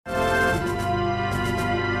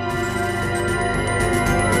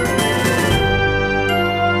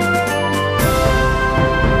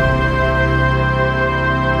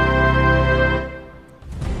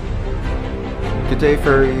day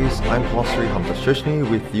furries, I'm Furry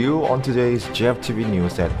with you on today's GFTV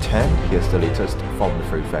news at 10. Here's the latest from the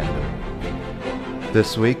furry fandom.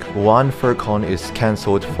 This week, one FurCon is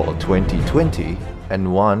cancelled for 2020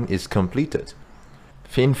 and one is completed.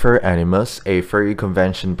 Finfur Animus, a furry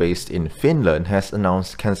convention based in Finland, has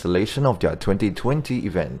announced cancellation of their 2020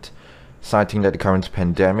 event, citing that the current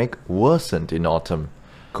pandemic worsened in autumn.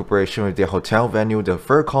 In cooperation with their hotel venue, the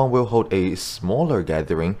FurCon will hold a smaller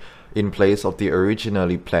gathering in place of the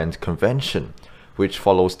originally planned convention, which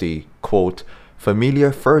follows the, quote,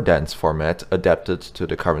 familiar fur dance format adapted to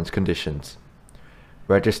the current conditions.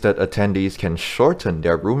 Registered attendees can shorten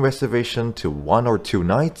their room reservation to 1 or 2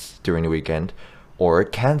 nights during the weekend, or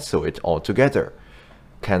cancel it altogether.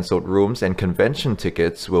 Cancelled rooms and convention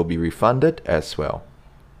tickets will be refunded as well.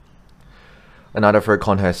 Another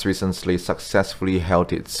FurCon has recently successfully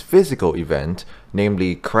held its physical event,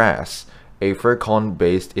 namely Kras, a FurCon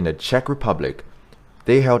based in the Czech Republic.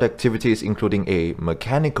 They held activities including a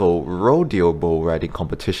mechanical rodeo bull riding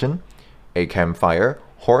competition, a campfire,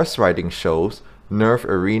 horse riding shows, nerf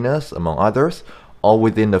arenas, among others, all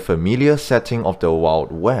within the familiar setting of the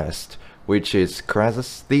Wild West, which is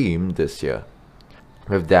Kras's theme this year.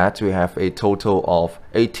 With that, we have a total of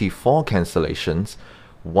 84 cancellations,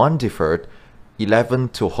 1 deferred, 11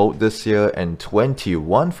 to hold this year, and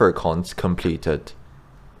 21 FurCons completed.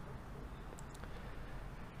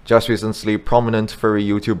 Just recently, prominent furry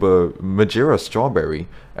YouTuber Majira Strawberry,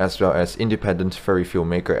 as well as independent furry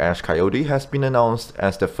filmmaker Ash Coyote, has been announced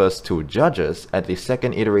as the first 2 judges at the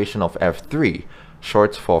second iteration of F3,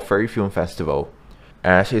 short for Furry Film Festival.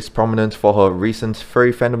 Ash is prominent for her recent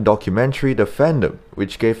furry fandom documentary The Fandom,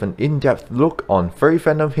 which gave an in-depth look on furry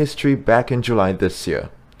fandom history back in July this year.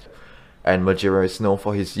 And Majira is known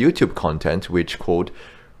for his YouTube content, which, quote,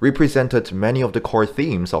 represented many of the core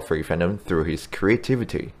themes of furry fandom through his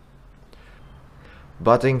creativity.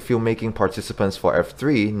 Budding filmmaking participants for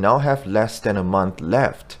F3 now have less than a month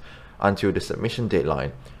left until the submission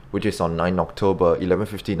deadline, which is on 9 October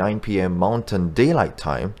 11:59 PM Mountain Daylight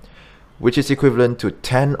Time, which is equivalent to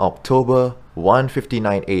 10 October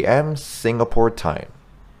 1:59 AM Singapore time.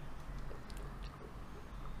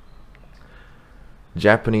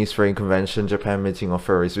 Japanese Furry Convention Japan Meeting of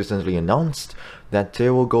Furries recently announced that they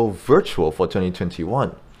will go virtual for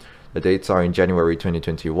 2021. The dates are in January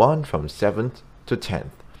 2021 from 7th to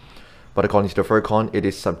 10th. But according to the FurCon, it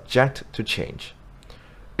is subject to change.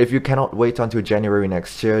 If you cannot wait until January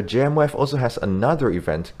next year, JMWF also has another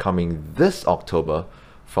event coming this October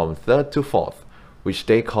from 3rd to 4th, which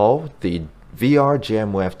they call the VR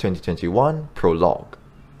JMWF 2021 Prologue.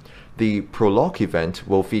 The Prologue event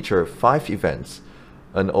will feature 5 events,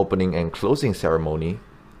 an opening and closing ceremony,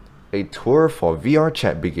 a tour for VR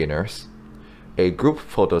chat beginners, a group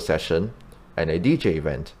photo session, and a DJ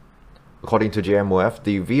event. According to JMWF,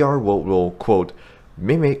 the VR world will, quote,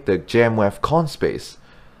 mimic the JMWF Con Space.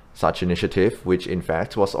 Such initiative, which in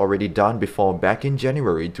fact was already done before back in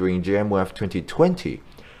January during JMWF 2020,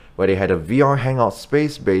 where they had a VR hangout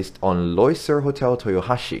space based on Loiser Hotel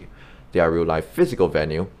Toyohashi, their real-life physical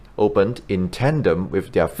venue, opened in tandem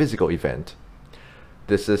with their physical event.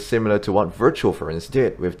 This is similar to what Virtual Furence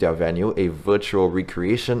did with their venue, a virtual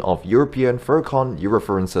recreation of European FurCon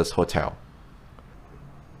Eurofurence's hotel.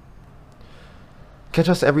 Catch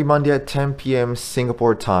us every Monday at 10 PM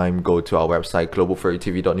Singapore time. Go to our website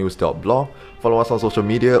globalfurrytv.news.blog, follow us on social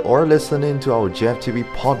media, or listen in to our GFTV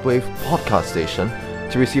Podwave podcast station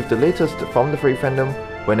to receive the latest from the furry fandom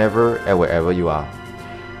whenever and wherever you are.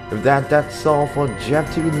 With that, that's all for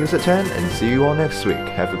GFTV News at 10, and see you all next week.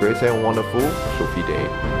 Have a great and wonderful Trophy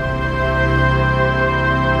Day.